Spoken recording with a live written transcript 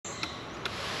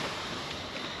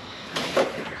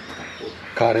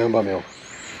Caramba, meu.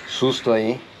 Susto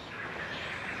aí, hein?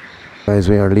 Guys,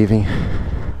 we are leaving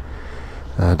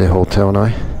the hotel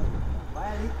now.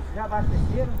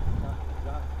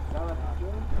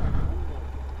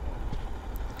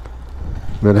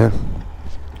 Beleza.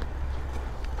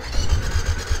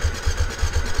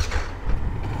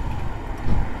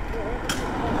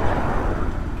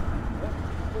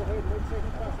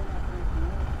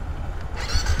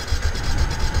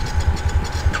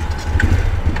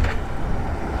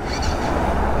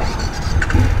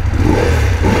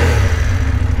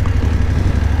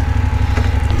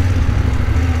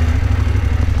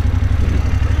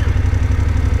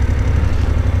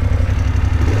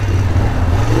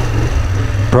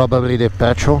 Probably the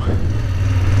petrol,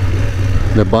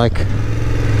 the bike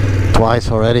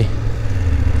twice already.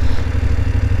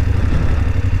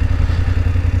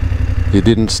 It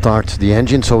didn't start the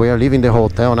engine, so we are leaving the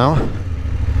hotel now.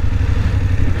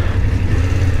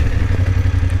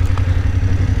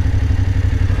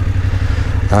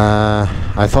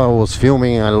 I thought I was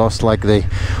filming. I lost like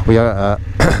we are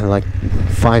like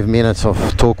 5 minutes of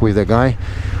talk with the guy.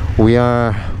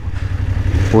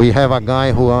 We have a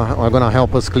guy who are gonna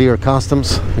help us clear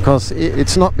customs, because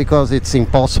it's not because it's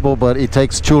impossible, but it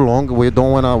takes too long. We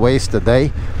don't wanna waste the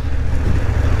day.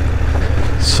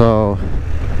 So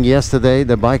yesterday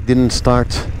the bike didn't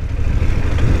start,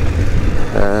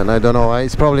 and I don't know,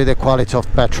 it's probably the quality of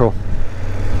petrol,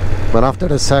 but after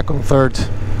the second, third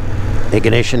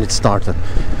ignition it started.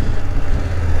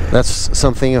 That's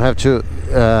something you have to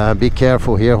be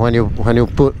careful here when you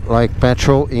put like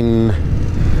petrol in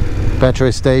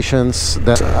petrol stations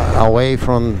that are away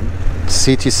from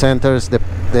city centers.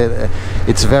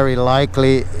 It's very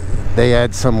likely they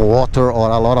add some water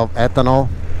or a lot of ethanol.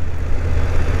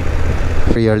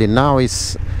 Very early now,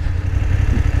 is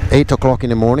 8 o'clock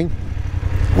in the morning.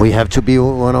 We have to be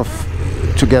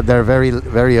to get there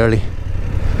very early,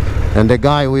 and the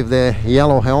guy with the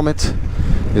yellow helmet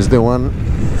is the one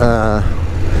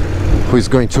who is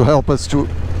going to help us to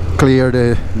clear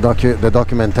the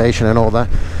documentation and all that.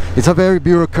 It's a very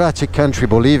bureaucratic country,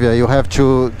 Bolivia. You have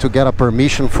to get a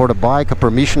permission for the bike, a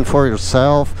permission for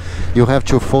yourself. You have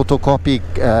to photocopy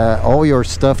all your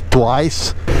stuff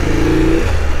twice.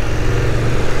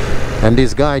 And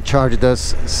this guy charged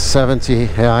us 70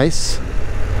 reais,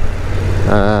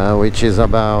 which is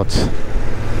about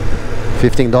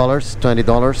 $15,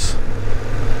 $20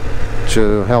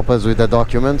 to help us with the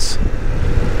documents.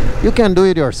 You can do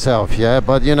it yourself, yeah,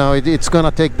 but you know, it's gonna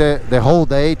take the whole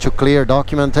day to clear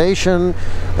documentation,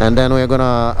 and then we're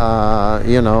gonna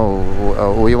you know,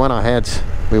 we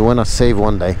wanna save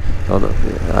one day. So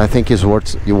I think it's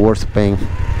worth paying.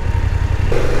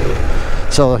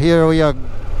 So here we are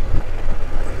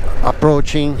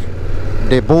approaching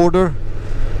the border,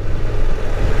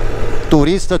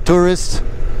 tourist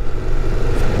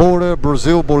border,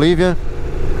 Brazil, Bolivia.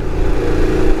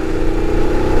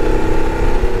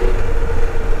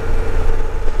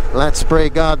 Let's pray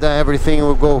God that everything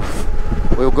will go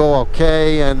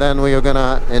okay, and then we are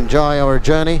gonna enjoy our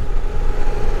journey.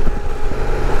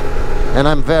 And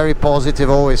I'm very positive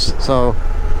always, so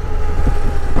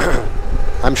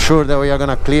I'm sure that we are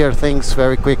gonna clear things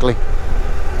very quickly.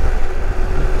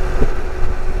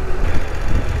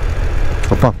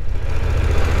 Opa.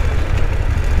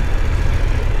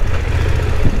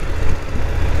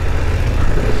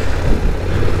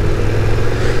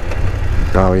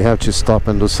 Now we have to stop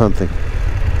and do something.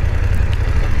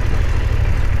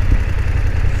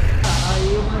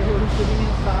 Aí eu recebi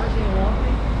mensagem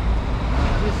ontem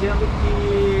dizendo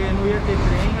que não ia ter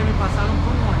trem, aí me passaram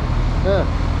por um ônibus.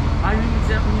 Aí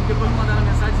depois me mandaram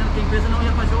mensagem dizendo que a empresa não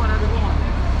ia fazer o horário do ônibus.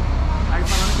 Aí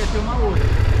falando que ia ter uma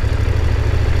outra.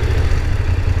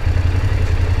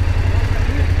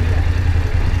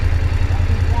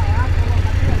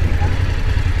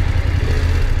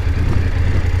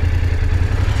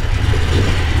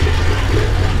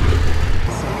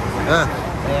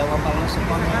 É uma balança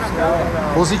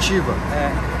comercial Positiva.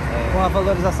 Com a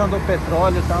valorização do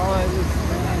petróleo e tal,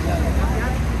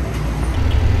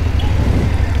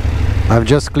 I've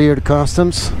just cleared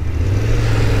customs.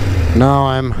 Now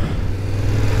I'm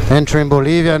entering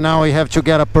Bolivia. Now we have to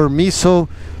get a permiso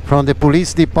from the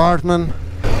police department.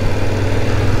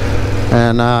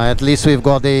 And at least we've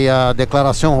got the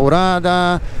declaración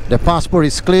jurada, the passport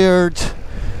is cleared,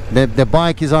 the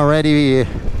bike is already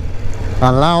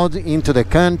allowed into the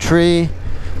country,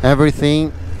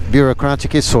 everything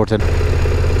bureaucratic is sorted.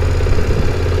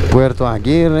 Puerto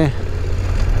Aguirre.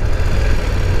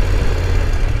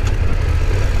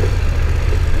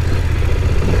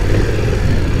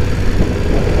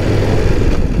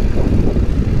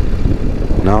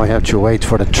 Now we have to wait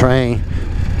for the train.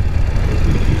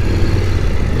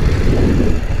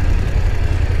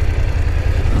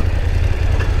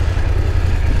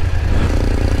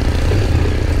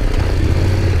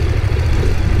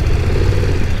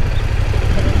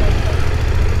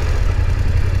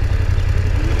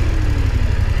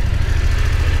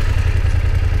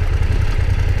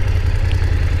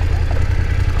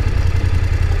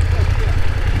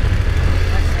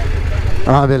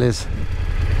 Ah, beleza.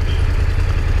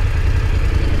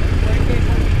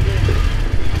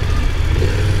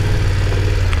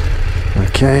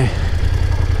 Okay.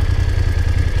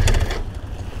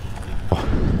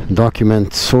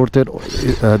 Document sorted.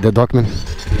 The document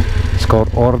is called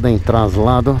Orden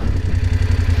Traslado.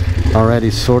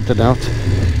 Already sorted out.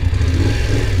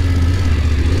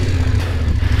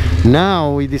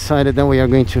 Now we decided that we are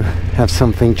going to have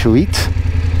something to eat.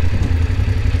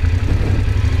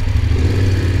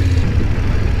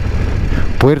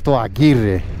 Puerto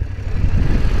Aguirre,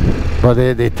 but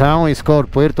the town is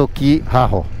called Puerto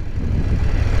Quijajo.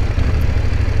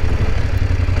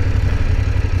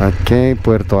 Okay,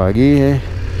 Puerto Aguirre.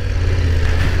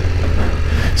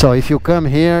 So if you come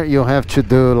here, you have to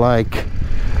do like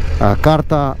a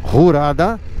carta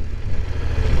jurada.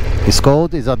 It's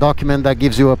called. It's a document that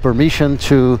gives you a permission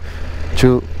for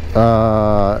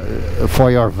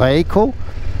your vehicle,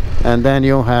 and then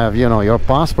you have, you know, your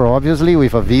passport, obviously,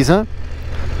 with a visa,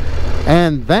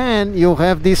 and then you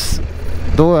have this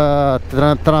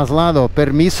traslado,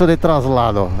 permiso de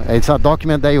traslado. It's a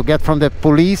document that you get from the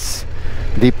police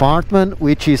department,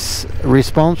 which is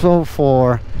responsible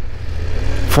for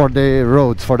the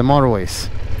roads, for the motorways.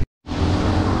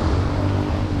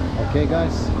 Okay,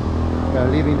 guys. We are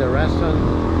leaving the restaurant,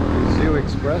 Zero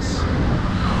Express.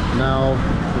 Now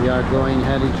we are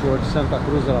heading towards Santa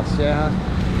Cruz de la Sierra,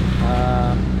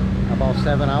 about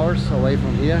 7 hours away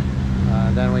from here.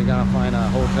 Then we're gonna find a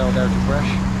hotel there to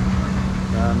crash.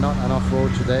 Not enough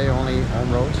road today, only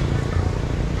on road.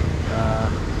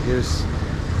 Here's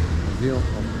the view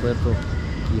of Puerto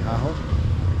Quijajo.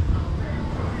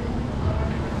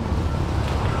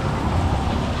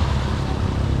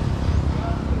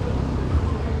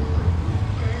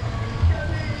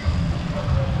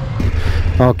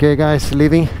 Okay, guys,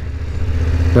 leaving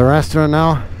the restaurant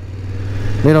now.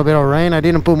 Little bit of rain. I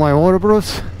didn't put my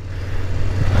waterproofs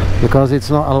because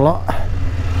it's not a lot.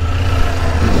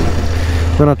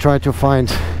 Gonna try to find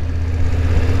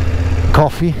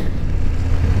coffee.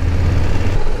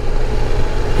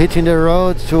 Hitting the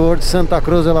road towards Santa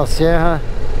Cruz de la Sierra.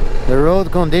 The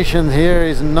road condition here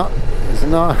is not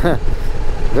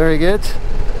very good.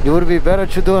 It would be better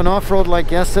to do an off-road like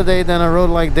yesterday than a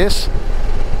road like this.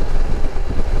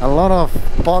 A lot of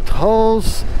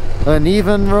potholes,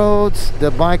 uneven roads, the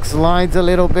bike slides a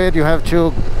little bit. You have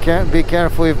to be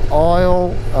careful with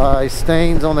oil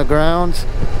stains on the ground.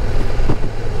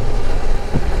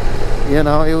 You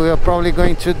know, we are probably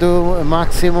going to do a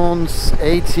maximum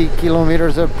 80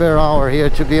 kilometers per hour here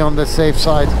to be on the safe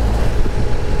side.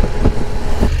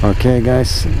 Okay,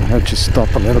 guys, I have to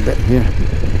stop a little bit here.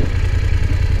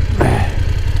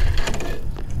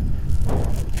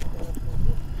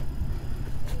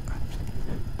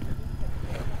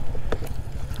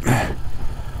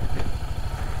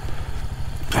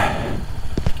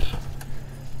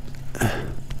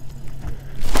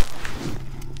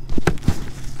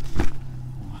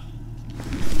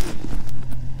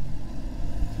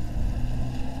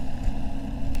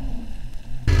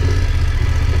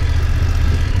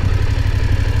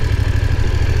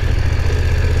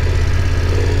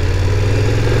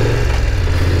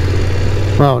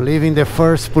 Well, leaving the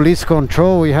first police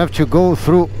control, we have to go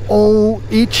through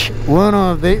each one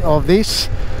of these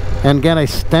and get a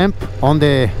stamp on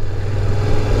the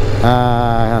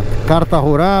carta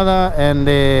jurada and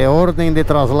the orden de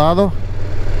traslado.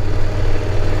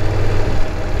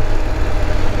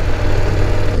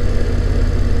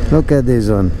 Look at this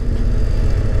one.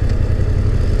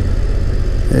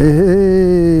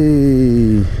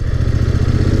 Hey.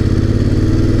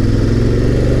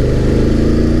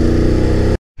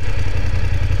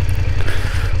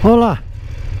 Hola.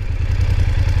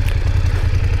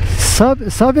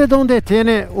 ¿Sabe dónde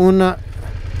tiene una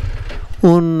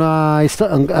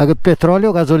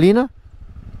petróleo, gasolina?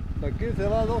 Aquí se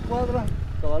va 2 cuadras,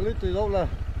 cabalito y dobla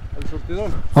el surtidor.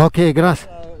 Ok,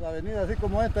 gracias. La avenida así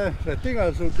como esta, restiga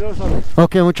el surtidor solo.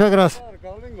 Ok, muchas gracias.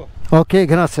 Ok,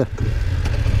 gracias.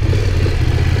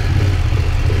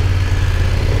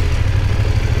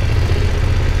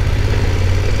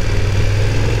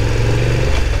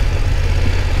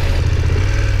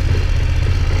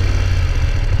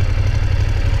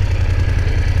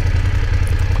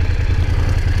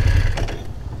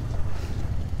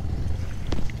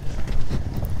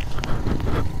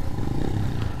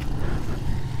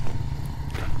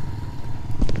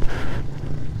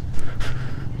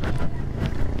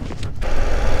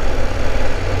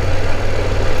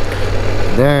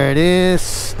 There it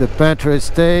is, the petrol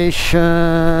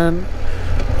station.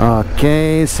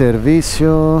 Okay,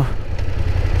 servicio.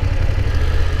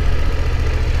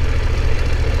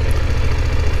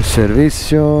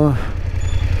 Servicio.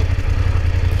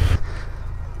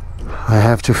 I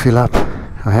have to fill up.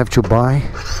 I have to buy,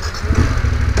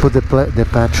 put the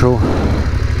petrol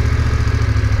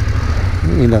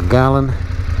in a gallon,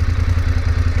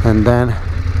 and then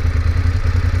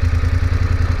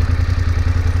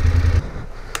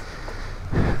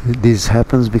this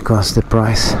happens because the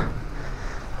price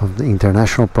of the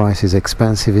international price is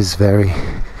expensive. Is very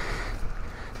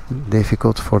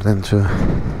difficult for them to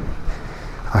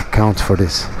account for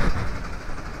this.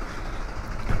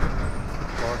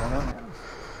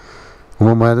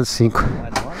 Uma moeda de 5.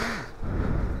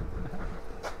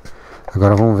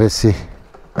 Agora vamos ver se...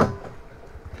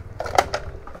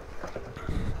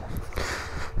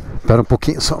 Espera um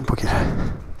pouquinho, só um pouquinho.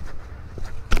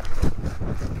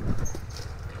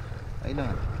 Aí não. O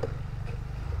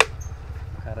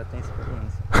cara tem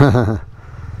experiência.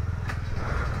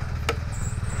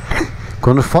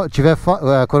 Quando tiver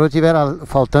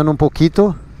faltando um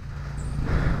pouquinho,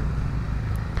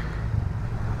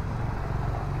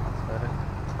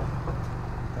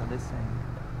 Tá descendo.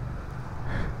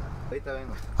 Aí tá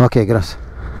vendo? ok, gracias.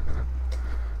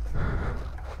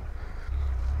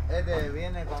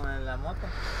 ¿Viene con la moto?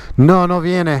 No, no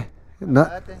viene. No,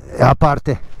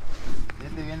 aparte.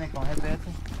 ¿Este viene con GPS?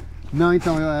 Não,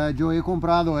 então eu he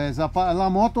comprado a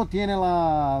moto tiene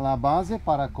la base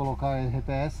para colocar el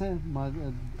GPS, mas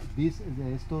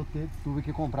esto tuve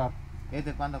que comprar.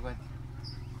 ¿Este cuánto cuesta?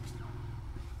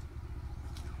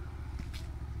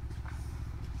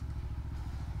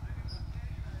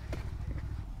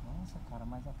 Nossa, cara,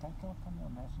 mas até aquela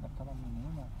caminhonete daquela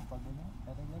menina, o bagulho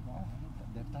era legal.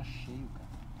 Deve estar cheio, cara,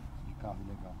 de carro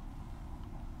legal.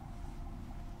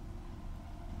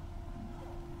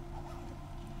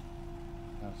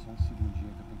 Cara, só um segundinho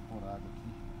que eu tenho que pôr água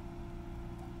aqui.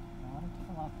 Na hora que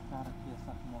falar pro cara que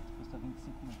essa moto custa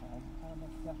 25 mil reais, o cara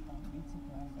deve gastar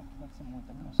 25 reais, aqui deve ser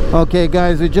muita grana. Okay,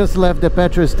 guys, we just left the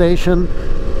petrol station.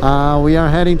 We are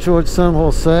heading towards San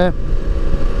Jose.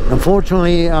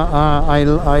 Unfortunately,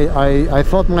 I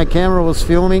thought my camera was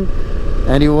filming,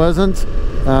 and it wasn't.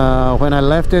 When I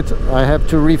left it, I have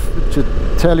to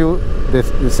tell you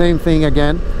the same thing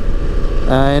again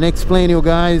and explain you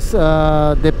guys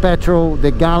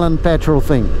the gallon petrol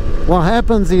thing. What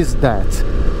happens is that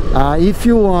if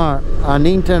you are an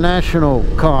international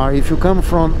car, if you come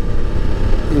from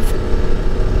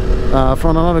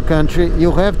another country,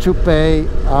 you have to pay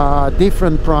a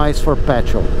different price for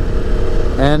petrol,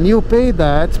 and you pay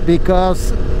that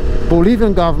because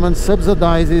Bolivian government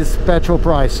subsidizes petrol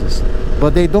prices,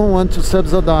 but they don't want to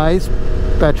subsidize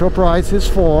petrol prices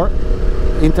for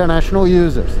international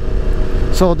users.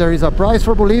 So there is a price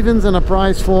for Bolivians and a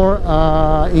price for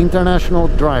international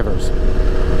drivers.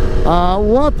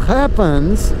 What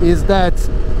happens is that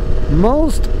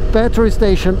most petrol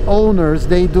station owners,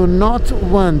 they do not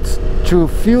want to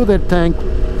fill their tank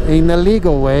in a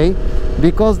legal way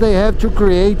because they have to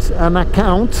create an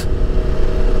account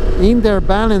in their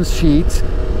balance sheet,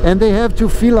 and they have to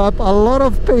fill up a lot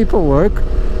of paperwork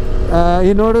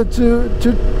in order to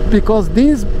because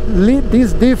this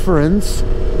difference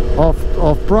of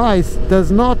price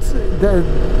doesn't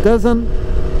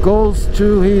goes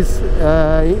to his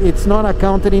it's not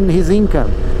accounted in his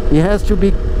income. It has to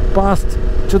be passed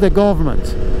to the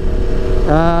government,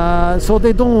 so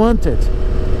they don't want it.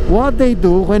 What they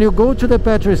do when you go to the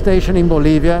petrol station in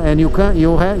Bolivia and you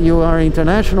are an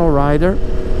international rider,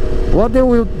 what they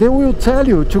will tell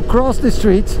you to cross the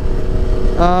street,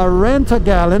 rent a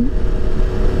gallon,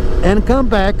 and come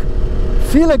back,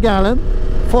 fill a gallon,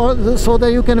 so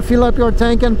that you can fill up your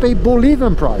tank and pay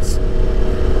Bolivian price.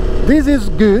 This is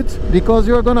good because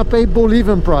you're gonna pay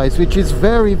Bolivian price, which is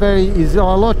is a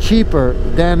lot cheaper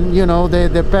than, you know,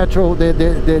 the petrol,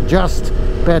 the just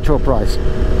petrol price.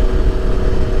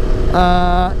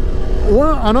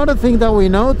 Well, another thing that we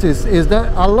noticed is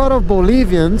that a lot of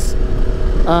Bolivians,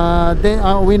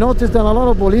 we noticed that a lot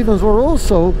of Bolivians were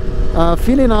also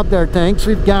filling up their tanks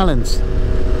with gallons.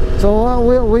 So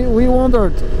we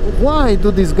wondered, why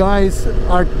do these guys,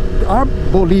 our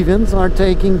Bolivians are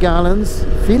taking gallons,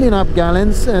 filling up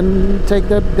gallons, and take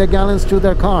the gallons to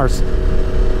their cars?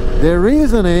 The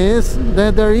reason is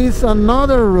that there is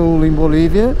another rule in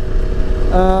Bolivia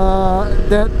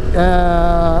that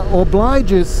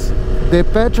obliges the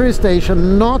petrol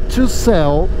station not to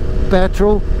sell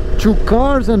petrol to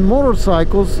cars and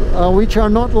motorcycles which are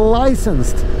not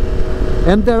licensed.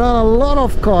 And there are a lot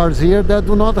of cars here that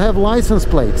do not have license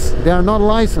plates. They are not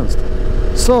licensed.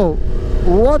 So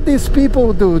what these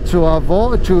people do to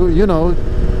avoid,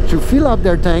 to fill up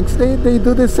their tanks, they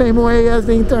do the same way as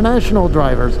the international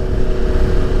drivers.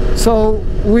 So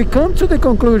we come to the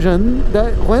conclusion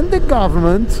that when the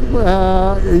government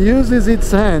uses its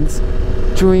hands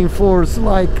to enforce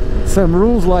like some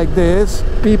rules like this,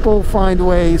 people find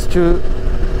ways to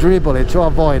dribble it, to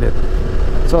avoid it.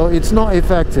 So it's not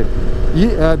effective.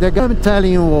 They're going to be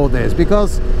telling you all this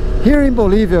because here in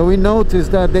Bolivia we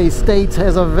noticed that the state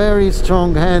has a very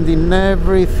strong hand in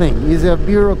everything. It's a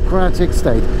bureaucratic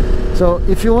state. So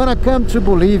if you want to come to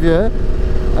Bolivia,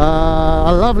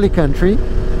 a lovely country,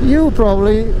 you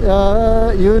probably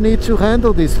you need to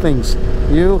handle these things.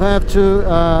 You have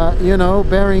to you know,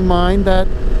 bear in mind that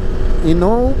in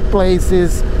all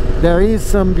places there is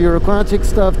some bureaucratic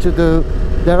stuff to do.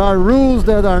 There are rules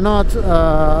that are not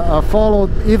followed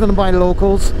even by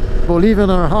locals. Bolivians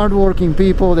are hardworking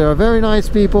people, they are very nice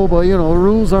people, but you know,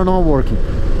 rules are not working.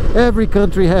 Every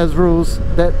country has rules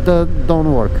that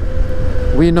don't work.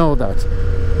 We know that.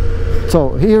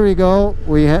 So here we go,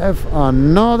 we have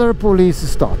another police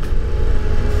stop.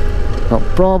 So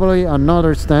probably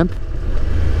another stamp.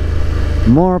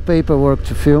 More paperwork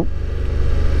to fill.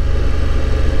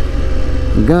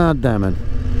 God damn it.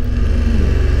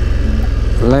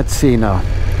 Let's see now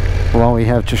what we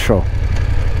have to show.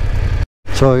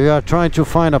 So we are trying to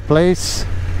find a place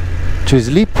to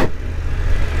sleep.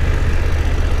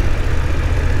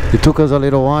 It took us a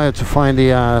little while to find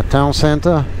the town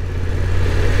center.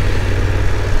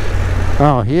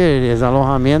 Oh, here it is,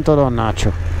 alojamiento do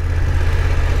Nacho.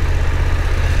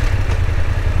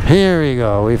 Here we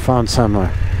go, we found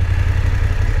somewhere.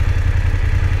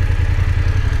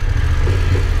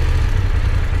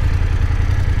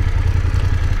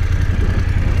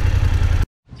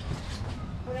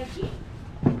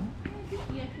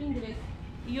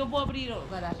 E eu vou abrir o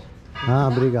garagem. Ah,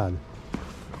 obrigado.